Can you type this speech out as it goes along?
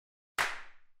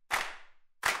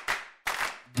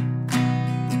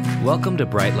Welcome to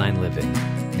Brightline Living,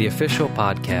 the official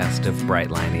podcast of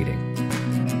Brightline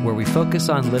Eating, where we focus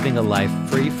on living a life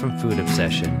free from food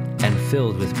obsession and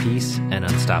filled with peace and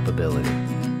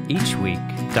unstoppability. Each week,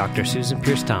 Dr. Susan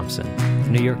Peirce Thompson,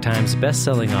 New York Times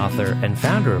bestselling author and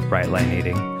founder of Brightline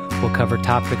Eating, will cover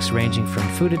topics ranging from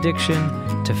food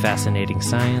addiction to fascinating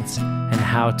science and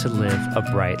how to live a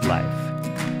bright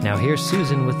life. Now here's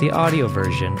Susan with the audio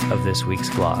version of this week's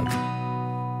vlog.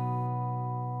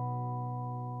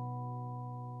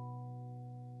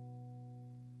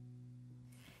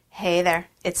 Hey there,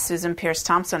 it's Susan Peirce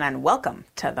Thompson and welcome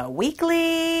to the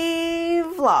weekly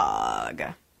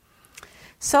vlog.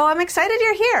 So I'm excited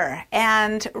you're here,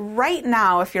 and right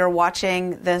now if you're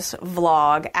watching this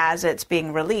vlog as it's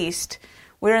being released,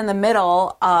 we're in the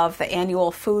middle of the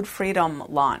annual Food Freedom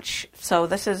launch. So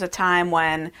this is a time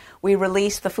when we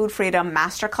release the Food Freedom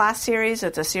Masterclass series.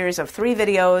 It's a series of 3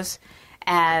 videos,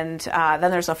 and then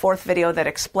there's a 4th video that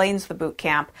explains the boot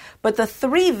camp. But the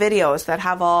 3 videos that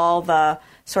have all the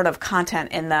sort of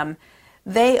content in them,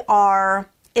 they are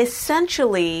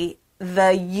essentially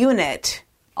the unit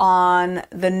on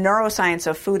the neuroscience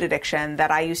of food addiction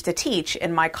that I used to teach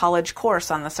in my college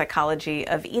course on the psychology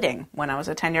of eating when I was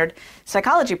a tenured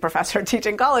psychology professor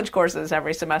teaching college courses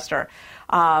every semester.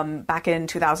 Back in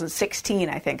 2016,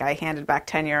 I think I handed back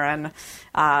tenure and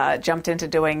jumped into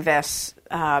doing this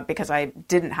because I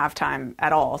didn't have time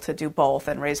at all to do both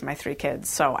and raise my 3 kids,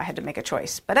 so I had to make a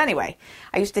choice. But anyway,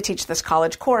 I used to teach this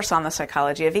college course on the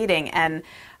psychology of eating, and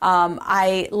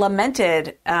I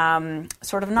lamented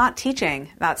sort of not teaching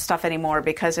that stuff anymore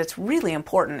because it's really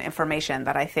important information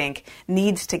that I think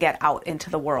needs to get out into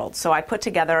the world. So I put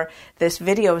together this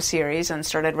video series and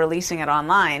started releasing it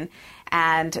online.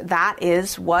 And that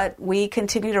is what we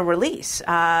continue to release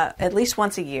at least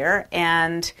once a year.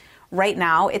 And right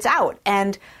now it's out.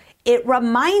 And it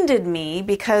reminded me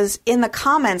because in the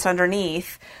comments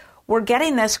underneath, we're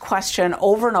getting this question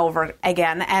over and over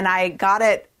again. And I got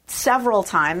it several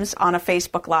times on a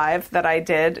Facebook Live that I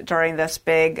did during this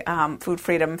big Food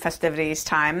Freedom festivities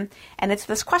time. And it's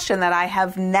this question that I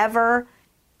have never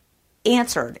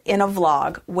answered in a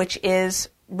vlog, which is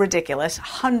ridiculous.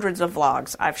 Hundreds of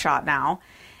vlogs I've shot now.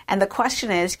 And the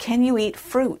question is, can you eat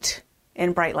fruit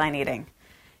in Brightline Eating?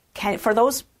 For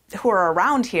those who are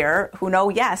around here who know,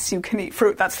 yes, you can eat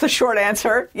fruit. That's the short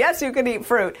answer. Yes, you can eat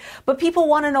fruit. But people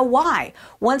want to know why.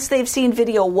 Once they've seen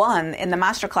video 1 in the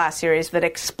Masterclass series that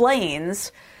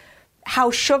explains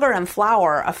how sugar and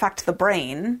flour affect the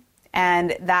brain,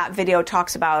 and that video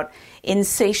talks about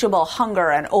insatiable hunger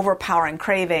and overpowering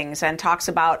cravings and talks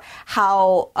about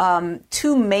how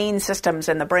 2 main systems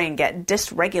in the brain get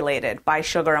dysregulated by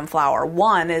sugar and flour.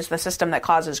 One is the system that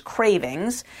causes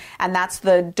cravings, and that's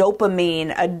the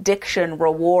dopamine addiction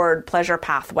reward pleasure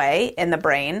pathway in the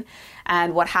brain.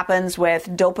 And what happens with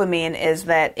dopamine is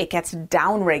that it gets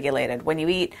downregulated. When you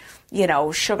eat,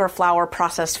 sugar, flour,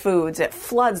 processed foods, it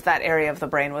floods that area of the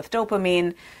brain with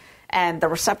dopamine. And the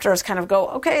receptors kind of go,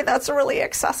 okay, that's really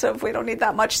excessive. We don't need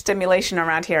that much stimulation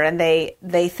around here. And they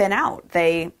thin out.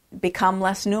 They become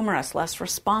less numerous, less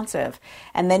responsive.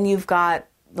 And then you've got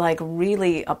like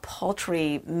really a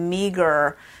paltry,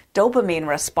 meager dopamine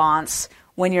response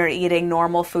when you're eating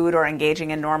normal food or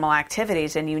engaging in normal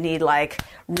activities. And you need like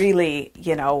really,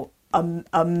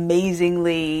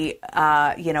 amazingly,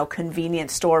 convenient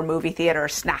store, movie theater,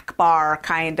 snack bar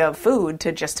kind of food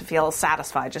to just to feel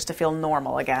satisfied, just to feel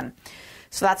normal again.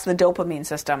 So that's the dopamine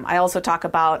system. I also talk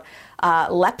about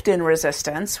leptin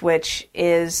resistance, which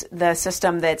is the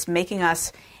system that's making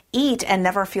us eat and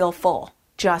never feel full.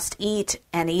 Just eat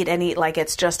and eat and eat like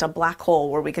it's just a black hole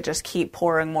where we could just keep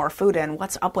pouring more food in.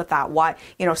 What's up with that? Why?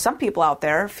 Some people out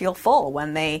there feel full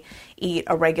when they eat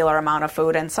a regular amount of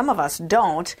food, and some of us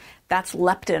don't. That's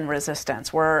leptin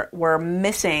resistance. We're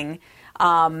missing,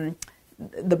 the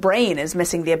brain is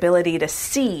missing the ability to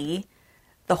see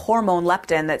the hormone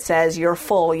leptin that says you're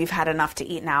full, you've had enough to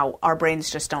eat now. Our brains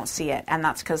just don't see it, and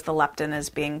that's because the leptin is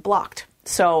being blocked.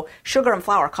 So sugar and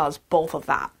flour cause both of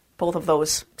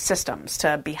those systems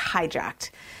to be hijacked.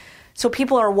 So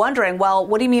people are wondering, well,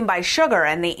 what do you mean by sugar?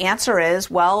 And the answer is,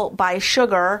 well, by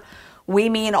sugar, we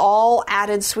mean all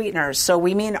added sweeteners. So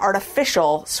we mean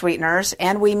artificial sweeteners,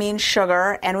 and we mean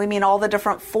sugar, and we mean all the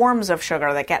different forms of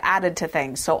sugar that get added to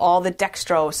things. So all the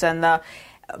dextrose and the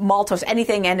maltose,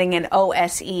 anything ending in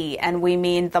OSE, and we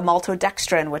mean the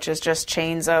maltodextrin, which is just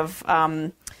chains of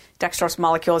dextrose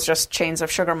molecules, just chains of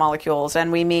sugar molecules,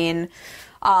 and we mean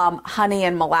honey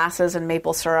and molasses and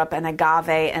maple syrup and agave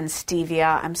and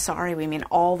stevia. I'm sorry, we mean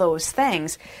all those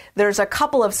things. There's a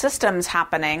couple of systems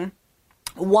happening.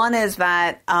 One is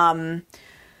that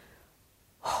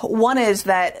One is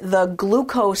that the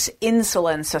glucose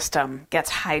insulin system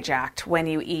gets hijacked when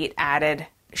you eat added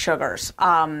sugars.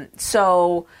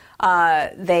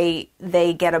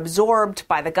 They get absorbed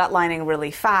by the gut lining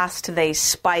really fast. They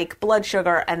spike blood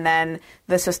sugar, and then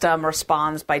the system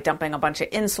responds by dumping a bunch of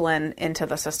insulin into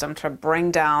the system to bring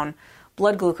down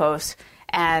blood glucose,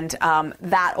 and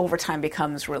that over time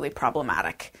becomes really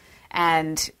problematic.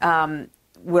 And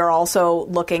we're also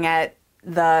looking at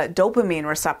the dopamine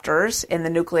receptors in the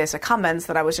nucleus accumbens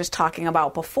that I was just talking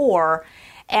about before,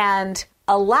 and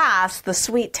alas, the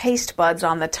sweet taste buds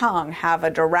on the tongue have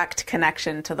a direct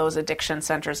connection to those addiction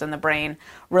centers in the brain,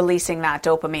 releasing that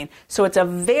dopamine. So it's a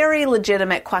very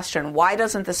legitimate question. Why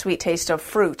doesn't the sweet taste of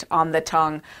fruit on the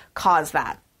tongue cause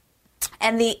that?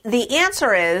 And the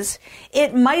answer is,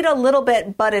 it might a little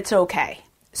bit, but it's okay.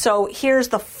 So here's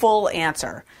the full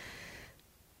answer.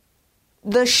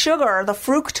 The sugar, the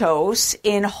fructose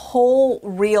in whole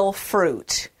real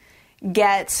fruit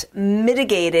gets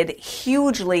mitigated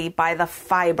hugely by the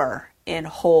fiber in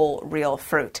whole real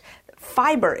fruit.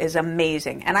 Fiber is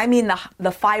amazing. And I mean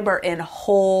the fiber in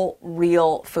whole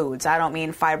real foods. I don't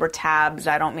mean fiber tabs.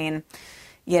 I don't mean,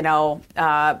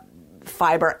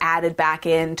 fiber added back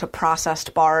into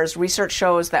processed bars. Research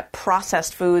shows that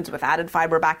processed foods with added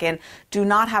fiber back in do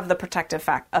not have the protective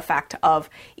effect of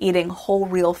eating whole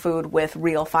real food with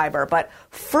real fiber. But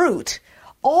fruit,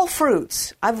 all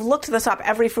fruits, I've looked this up,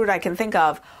 every fruit I can think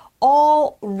of,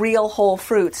 all real whole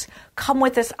fruits come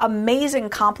with this amazing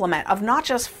complement of not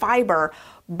just fiber,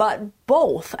 but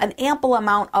both, an ample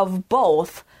amount of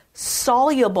both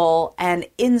soluble and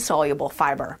insoluble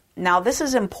fiber. Now, this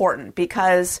is important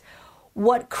because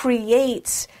what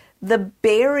creates the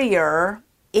barrier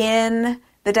in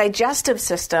the digestive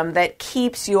system that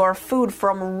keeps your food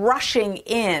from rushing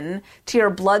in to your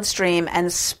bloodstream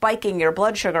and spiking your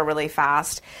blood sugar really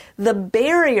fast, the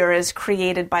barrier is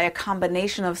created by a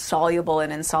combination of soluble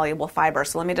and insoluble fiber.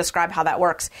 So let me describe how that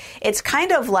works. It's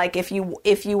kind of like if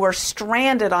you were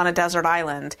stranded on a desert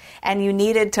island and you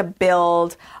needed to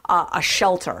build a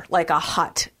shelter, like a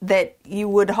hut, that you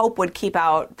would hope would keep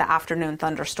out the afternoon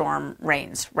thunderstorm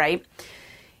rains, right?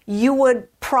 You would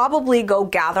probably go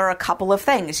gather a couple of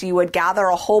things. You would gather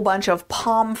a whole bunch of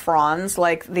palm fronds,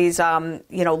 like these,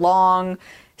 long,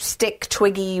 stick,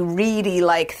 twiggy,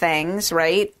 reedy-like things,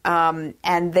 right?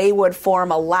 And they would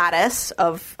form a lattice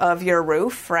of your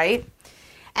roof, right?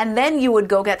 And then you would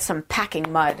go get some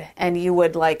packing mud, and you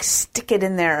would stick it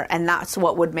in there, and that's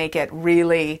what would make it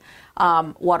really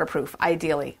waterproof,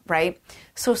 ideally, right?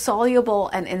 So soluble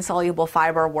and insoluble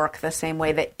fiber work the same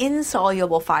way. The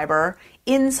insoluble fiber,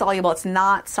 it's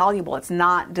not soluble, it's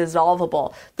not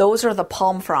dissolvable. Those are the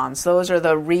palm fronds, those are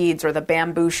the reeds or the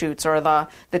bamboo shoots or the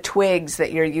twigs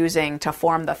that you're using to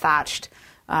form the thatched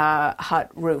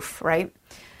hut roof, right?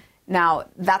 Now,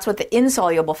 that's what the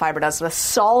insoluble fiber does. The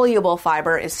soluble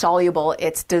fiber is soluble,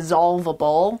 it's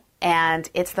dissolvable, and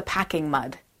it's the packing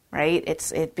mud, right?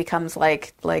 It becomes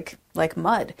like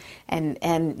mud,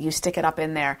 and you stick it up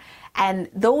in there. And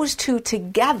those two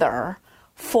together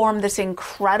form this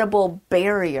incredible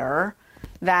barrier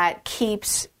that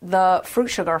keeps the fruit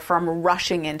sugar from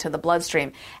rushing into the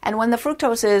bloodstream. And when the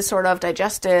fructose is sort of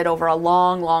digested over a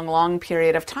long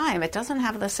period of time, it doesn't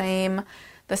have the same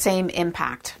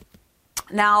impact.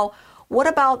 Now, what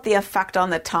about the effect on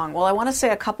the tongue? Well, I want to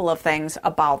say a couple of things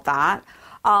about that.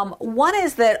 One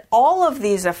is that all of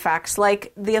these effects,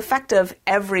 like the effect of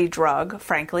every drug,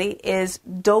 frankly, is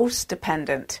dose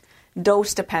dependent,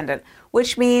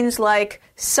 which means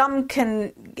some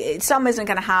isn't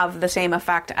going to have the same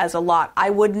effect as a lot. I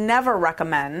would never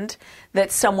recommend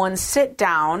that someone sit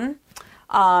down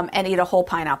and eat a whole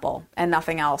pineapple and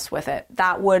nothing else with it.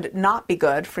 That would not be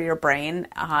good for your brain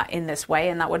in this way,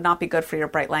 and that would not be good for your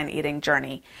Bright Line eating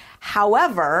journey.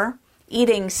 However,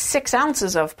 eating 6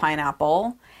 ounces of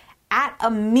pineapple at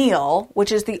a meal,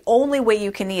 which is the only way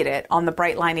you can eat it on the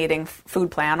Bright Line eating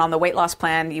food plan. On the weight loss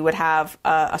plan, you would have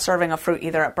a serving of fruit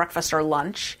either at breakfast or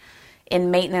lunch.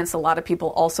 In maintenance, a lot of people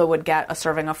also would get a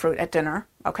serving of fruit at dinner.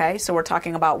 Okay, so we're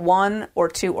talking about 1 or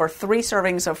 2 or 3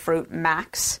 servings of fruit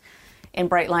max in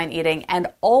Bright Line eating, and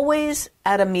always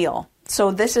at a meal.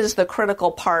 So this is the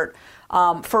critical part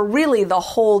for really the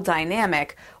whole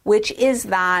dynamic, which is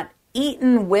that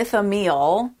eaten with a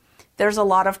meal, there's a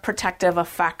lot of protective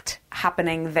effect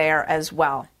happening there as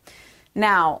well.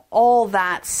 Now, all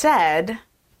that said,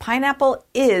 pineapple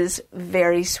is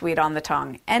very sweet on the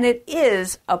tongue, and it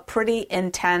is a pretty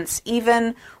intense,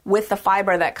 even with the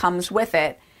fiber that comes with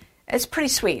it, it's pretty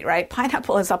sweet, right?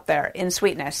 Pineapple is up there in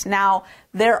sweetness. Now,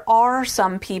 there are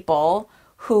some people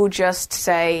who just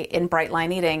say in Bright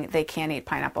Line Eating they can't eat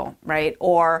pineapple, right?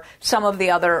 Or some of the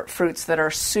other fruits that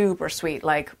are super sweet,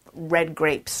 like red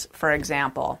grapes, for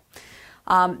example.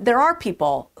 There are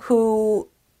people who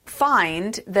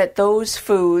find that those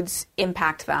foods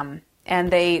impact them,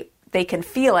 and they can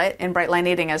feel it in Bright Line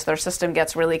Eating as their system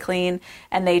gets really clean,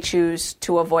 and they choose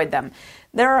to avoid them.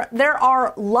 There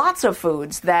are lots of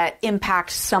foods that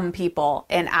impact some people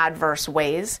in adverse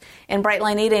ways. In Bright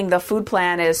Line Eating, the food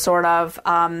plan is sort of,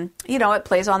 it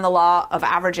plays on the law of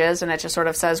averages, and it just sort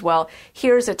of says, well,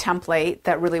 here's a template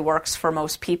that really works for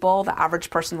most people. The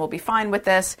average person will be fine with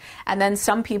this. And then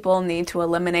some people need to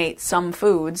eliminate some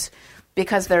foods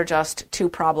because they're just too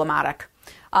problematic.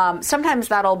 Sometimes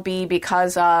that'll be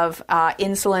because of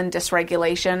insulin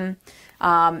dysregulation,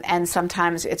 and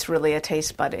sometimes it's really a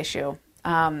taste bud issue.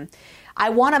 I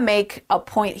want to make a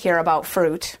point here about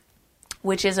fruit,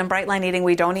 which is in Bright Line Eating,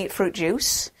 we don't eat fruit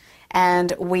juice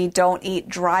and we don't eat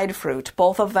dried fruit.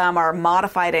 Both of them are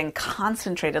modified and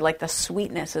concentrated, like the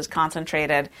sweetness is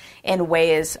concentrated in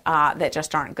ways that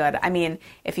just aren't good. I mean,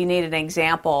 if you need an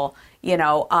example,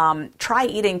 try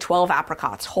eating 12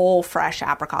 apricots, whole fresh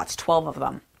apricots, 12 of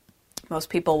them.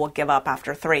 Most people will give up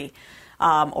after 3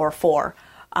 or 4.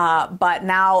 But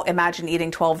now imagine eating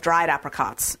 12 dried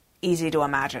apricots. Easy to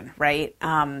imagine, right?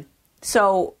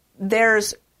 So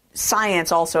there's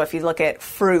science also. If you look at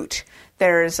fruit,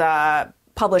 there's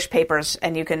published papers,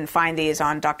 and you can find these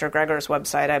on Dr. Greger's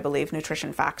website, I believe,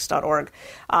 nutritionfacts.org.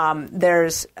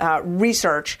 There's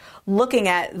research looking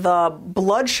at the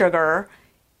blood sugar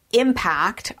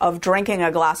impact of drinking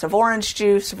a glass of orange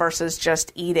juice versus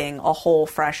just eating a whole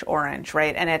fresh orange,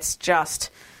 right? And it's just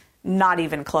not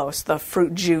even close. The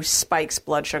fruit juice spikes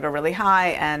blood sugar really high,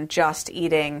 and just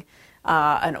eating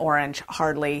an orange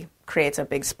hardly creates a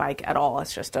big spike at all.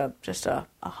 It's just a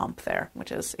hump there,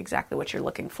 which is exactly what you're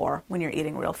looking for when you're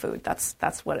eating real food.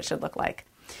 That's what it should look like.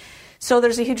 So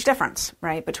there's a huge difference,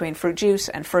 right, between fruit juice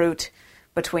and fruit,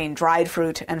 between dried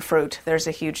fruit and fruit. There's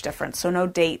a huge difference. So no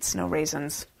dates, no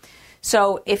raisins.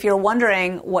 So if you're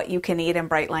wondering what you can eat in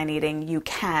Bright Line Eating, you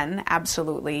can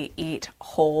absolutely eat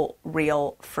whole,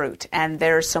 real fruit. And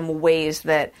there's some ways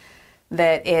that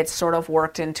it's sort of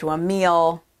worked into a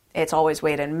meal. It's always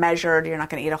weighed and measured. You're not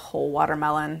going to eat a whole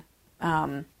watermelon.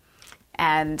 And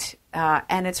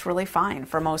it's really fine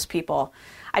for most people.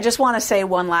 I just want to say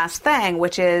one last thing,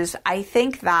 which is I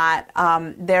think that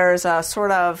there's a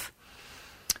sort of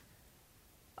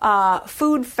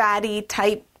food fatty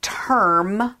type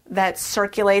term that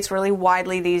circulates really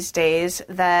widely these days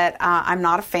that I'm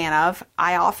not a fan of.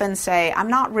 I often say I'm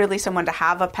not really someone to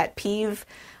have a pet peeve.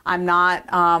 I'm not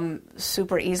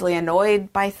super easily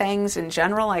annoyed by things in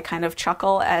general. I kind of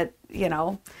chuckle at,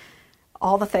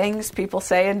 all the things people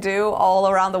say and do all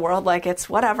around the world, like it's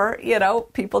whatever,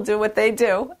 people do what they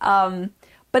do.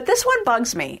 But this one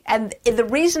bugs me. And the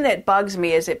reason it bugs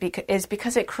me is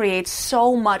because it creates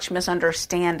so much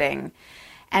misunderstanding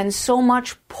and so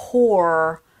much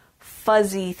poor,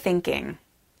 fuzzy thinking.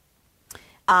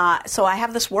 So I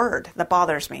have this word that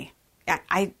bothers me.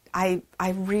 I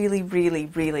really, really,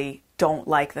 really don't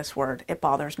like this word. It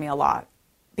bothers me a lot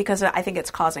because I think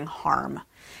it's causing harm.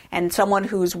 And someone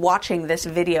who's watching this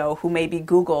video who maybe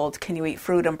Googled, can you eat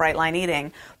fruit in Bright Line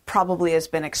Eating, probably has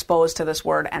been exposed to this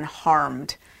word and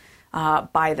harmed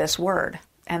by this word.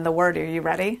 And the word, are you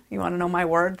ready? You want to know my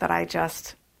word that I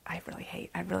really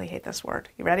hate? I really hate this word.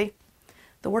 You ready?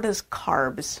 The word is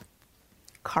carbs.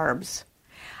 Carbs.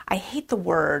 I hate the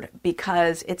word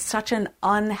because it's such an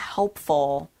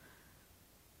unhelpful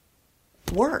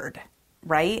word,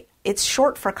 right? It's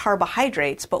short for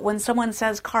carbohydrates, but when someone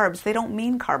says carbs, they don't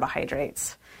mean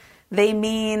carbohydrates. They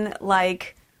mean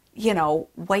like,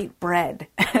 white bread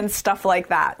and stuff like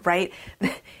that, right?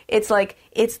 It's like,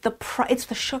 it's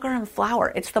the sugar and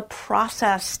flour. It's the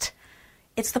processed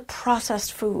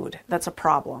food that's a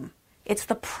problem. It's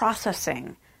the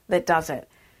processing that does it.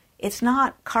 It's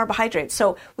not carbohydrates.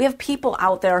 So we have people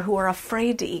out there who are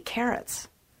afraid to eat carrots.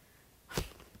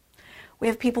 We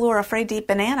have people who are afraid to eat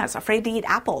bananas, afraid to eat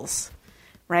apples,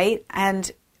 right?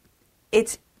 And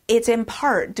it's in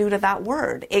part due to that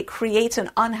word. It creates an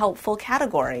unhelpful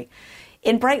category.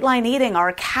 In Bright Line Eating,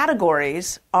 our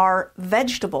categories are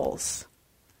vegetables,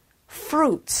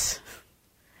 fruits,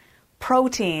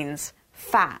 proteins,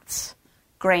 fats,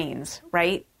 grains,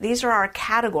 right? These are our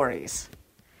categories.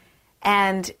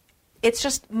 And it's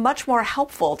just much more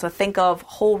helpful to think of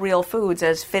whole real foods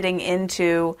as fitting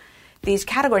into these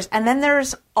categories. And then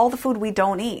there's all the food we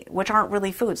don't eat, which aren't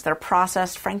really foods. They're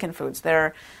processed frankenfoods.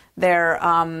 They're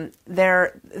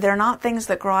not things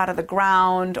that grow out of the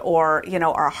ground or,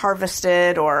 are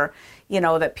harvested or,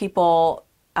 that people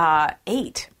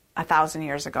ate 1,000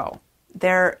 years ago.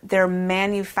 They're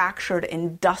manufactured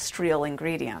industrial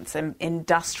ingredients and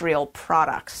industrial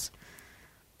products.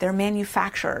 They're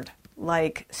manufactured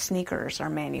like sneakers are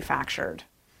manufactured,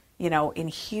 in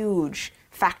huge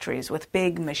factories with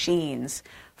big machines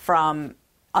from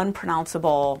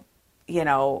unpronounceable,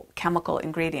 chemical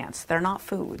ingredients. They're not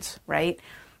foods, right?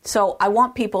 So I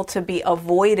want people to be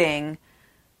avoiding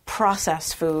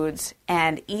processed foods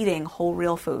and eating whole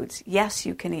real foods. Yes,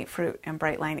 you can eat fruit in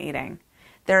Brightline Eating.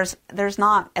 There's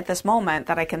not, at this moment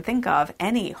that I can think of,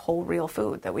 any whole real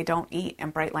food that we don't eat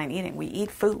in Brightline Eating. We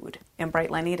eat food in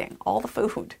Brightline Eating. All the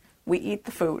food. We eat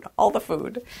the food. All the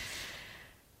food.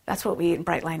 That's what we eat in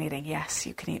Brightline Eating. Yes,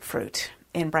 you can eat fruit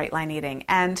in Brightline Eating.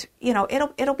 And,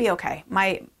 it'll be okay.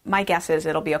 My guess is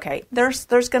it'll be okay. There's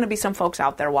going to be some folks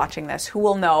out there watching this who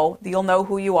will know, you'll know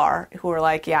who you are, who are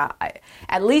like,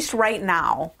 at least right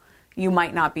now, you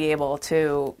might not be able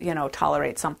to,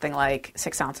 tolerate something like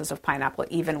 6 ounces of pineapple,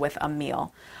 even with a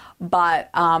meal. But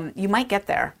you might get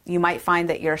there. You might find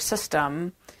that your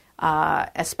system,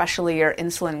 especially your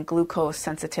insulin glucose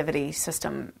sensitivity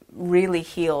system, really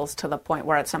heals to the point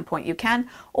where at some point you can,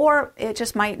 or it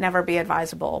just might never be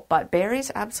advisable. But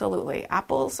berries, absolutely.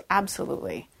 Apples,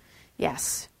 absolutely.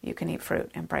 Yes, you can eat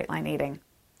fruit in Brightline Eating.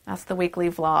 That's the weekly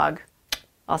vlog.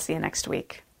 I'll see you next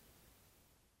week.